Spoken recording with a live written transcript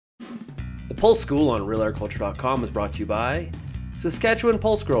The Pulse School on RealAgriculture.com is brought to you by Saskatchewan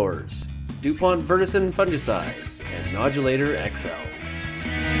Pulse Growers, DuPont Verticin Fungicide, and Nodulator XL.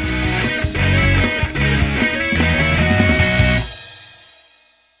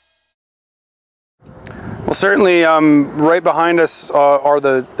 Well, certainly right behind us are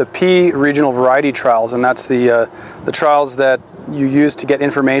the P regional variety trials, and that's the trials that you use to get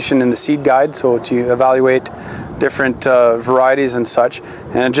information in the seed guide, so to evaluate different varieties and such.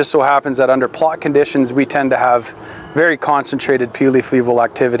 And it just so happens that under plot conditions we tend to have very concentrated pea leaf weevil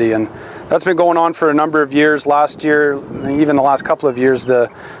activity, and that's been going on for a number of years. Last year, even the last couple of years, the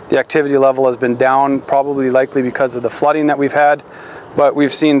activity level has been down, probably likely because of the flooding that we've had. But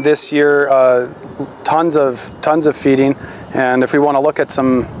we've seen this year tons of feeding, and if we want to look at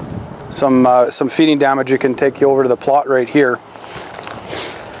some feeding damage, we can take you over to the plot right here.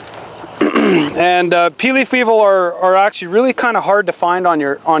 And pea leaf weevil are actually really kind of hard to find on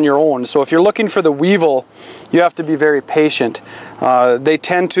your own. So if you're looking for the weevil, you have to be very patient. They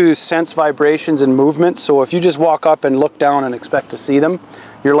tend to sense vibrations and movements, so if you just walk up and look down and expect to see them,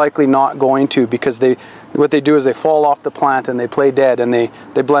 you're likely not going to, because what they do is they fall off the plant and they play dead, and they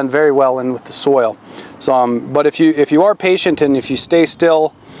blend very well in with the soil. So, but if you are patient and if you stay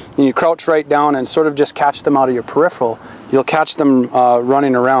still and you crouch right down and sort of just catch them out of your peripheral, you'll catch them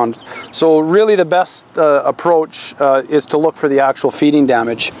running around. So really the best approach is to look for the actual feeding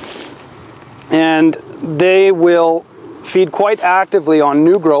damage. And they will feed quite actively on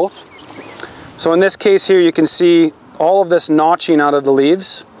new growth. So in this case here, you can see all of this notching out of the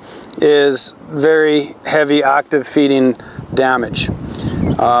leaves is very heavy active feeding damage.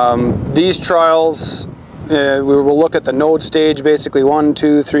 These trials, we will look at the node stage, basically 1,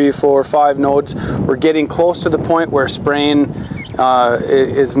 2, 3, 4, 5 nodes. We're getting close to the point where spraying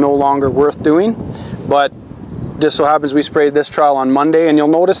is no longer worth doing, but just so happens we sprayed this trial on Monday, and you'll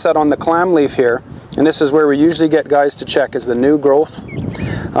notice that on the clam leaf here, and this is where we usually get guys to check, is the new growth.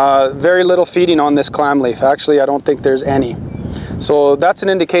 Very little feeding on this clam leaf. Actually, I don't think there's any. So that's an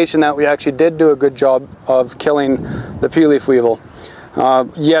indication that we actually did do a good job of killing the pea leaf weevil.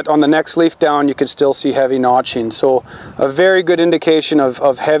 Yet on the next leaf down, you can still see heavy notching. So a very good indication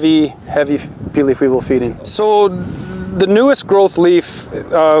of heavy pea leaf weevil feeding. So the newest growth leaf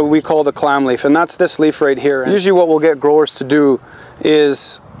we call the clam leaf, and that's this leaf right here. And usually what we'll get growers to do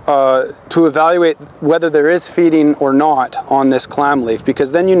is to evaluate whether there is feeding or not on this clam leaf,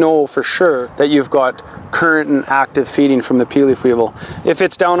 because then you know for sure that you've got current and active feeding from the pea leaf weevil. If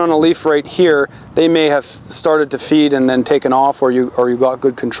it's down on a leaf right here, they may have started to feed and then taken off, or you got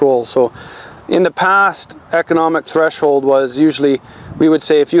good control. So in the past, economic threshold was usually, we would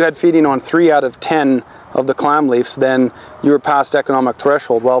say if you had feeding on 3 out of 10 of the clam leaves, then you were past economic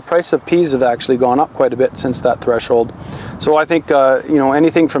threshold. Well, price of peas have actually gone up quite a bit since that threshold. So I think you know,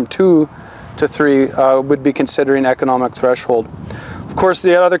 anything from 2 to 3 would be considering economic threshold. Of course,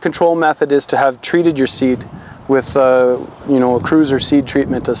 the other control method is to have treated your seed with you know, a cruiser seed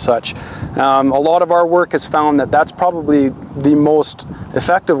treatment as such. A lot of our work has found that that's probably the most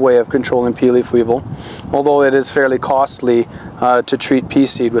effective way of controlling pea leaf weevil, although it is fairly costly to treat pea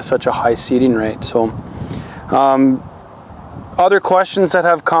seed with such a high seeding rate. So other questions that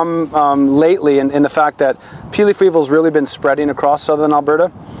have come lately in the fact that pea leaf weevil's really been spreading across southern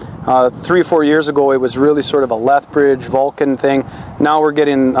Alberta. 3 or 4 years ago, it was really sort of a Lethbridge, Vulcan thing. Now we're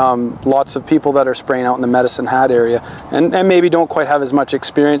getting lots of people that are spraying out in the Medicine Hat area, and maybe don't quite have as much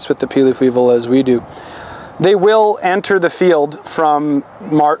experience with the pea leaf weevil as we do. They will enter the field from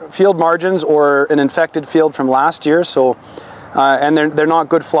field margins or an infected field from last year, so and they're not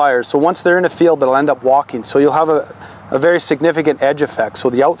good flyers. So once they're in a field, they'll end up walking. So you'll have a very significant edge effect. So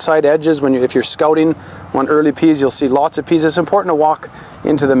the outside edges, if you're scouting on early peas, you'll see lots of peas. It's important to walk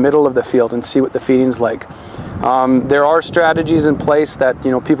into the middle of the field and see what the feeding's like. There are strategies in place that,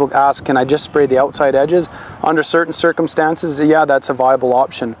 you know, people ask, can I just spray the outside edges? Under certain circumstances, yeah, that's a viable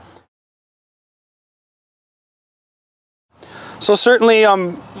option. So certainly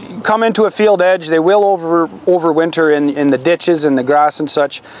come into a field edge, they will overwinter in the ditches and the grass and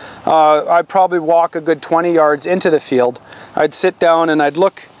such. I'd probably walk a good 20 yards into the field. I'd sit down and I'd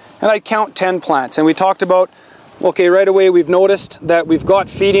look and I'd count 10 plants. And we talked about, okay, right away we've noticed that we've got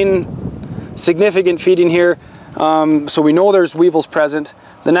feeding, significant feeding here. So we know there's weevils present.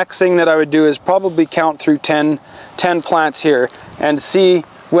 The next thing that I would do is probably count through 10 plants here and see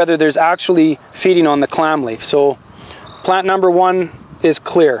whether there's actually feeding on the clam leaf. So plant number 1 is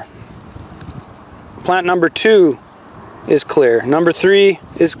clear. Plant number 2 is clear. Number 3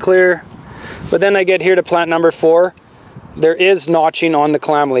 is clear. But then I get here to plant number 4. There is notching on the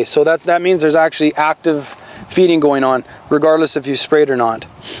clam leaf. So that means there's actually active feeding going on, regardless if you sprayed or not.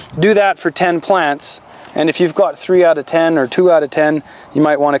 Do that for 10 plants, and if you've got 3 out of 10 or 2 out of 10, you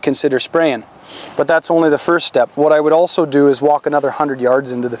might want to consider spraying. But that's only the first step. What I would also do is walk another 100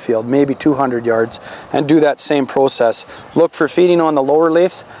 yards into the field, maybe 200 yards, and do that same process. Look for feeding on the lower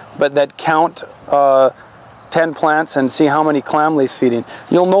leaves, but that count 10 plants and see how many clam leaf feeding.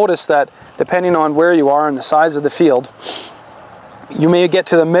 You'll notice that depending on where you are and the size of the field, you may get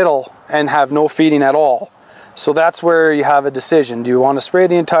to the middle and have no feeding at all. So that's where you have a decision. Do you want to spray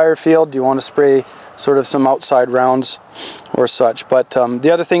the entire field? Do you want to spray sort of some outside rounds or such? But the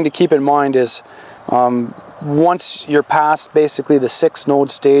other thing to keep in mind is once you're past basically the 6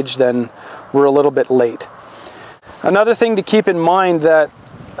 node stage, then we're a little bit late. Another thing to keep in mind that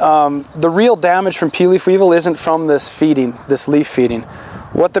the real damage from pea leaf weevil isn't from this feeding, this leaf feeding.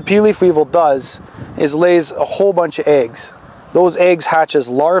 What the pea leaf weevil does is lays a whole bunch of eggs. Those eggs hatch as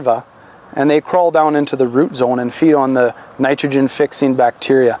larvae, and they crawl down into the root zone and feed on the nitrogen fixing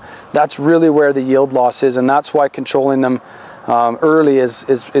bacteria. That's really where the yield loss is, and that's why controlling them early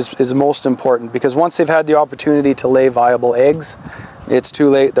is most important, because once they've had the opportunity to lay viable eggs, it's too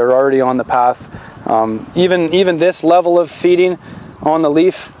late. They're already on the path. Even this level of feeding on the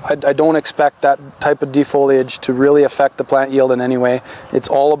leaf, I don't expect that type of defoliage to really affect the plant yield in any way. It's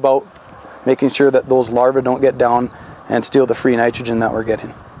all about making sure that those larvae don't get down and steal the free nitrogen that we're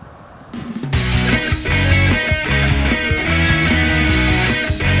getting.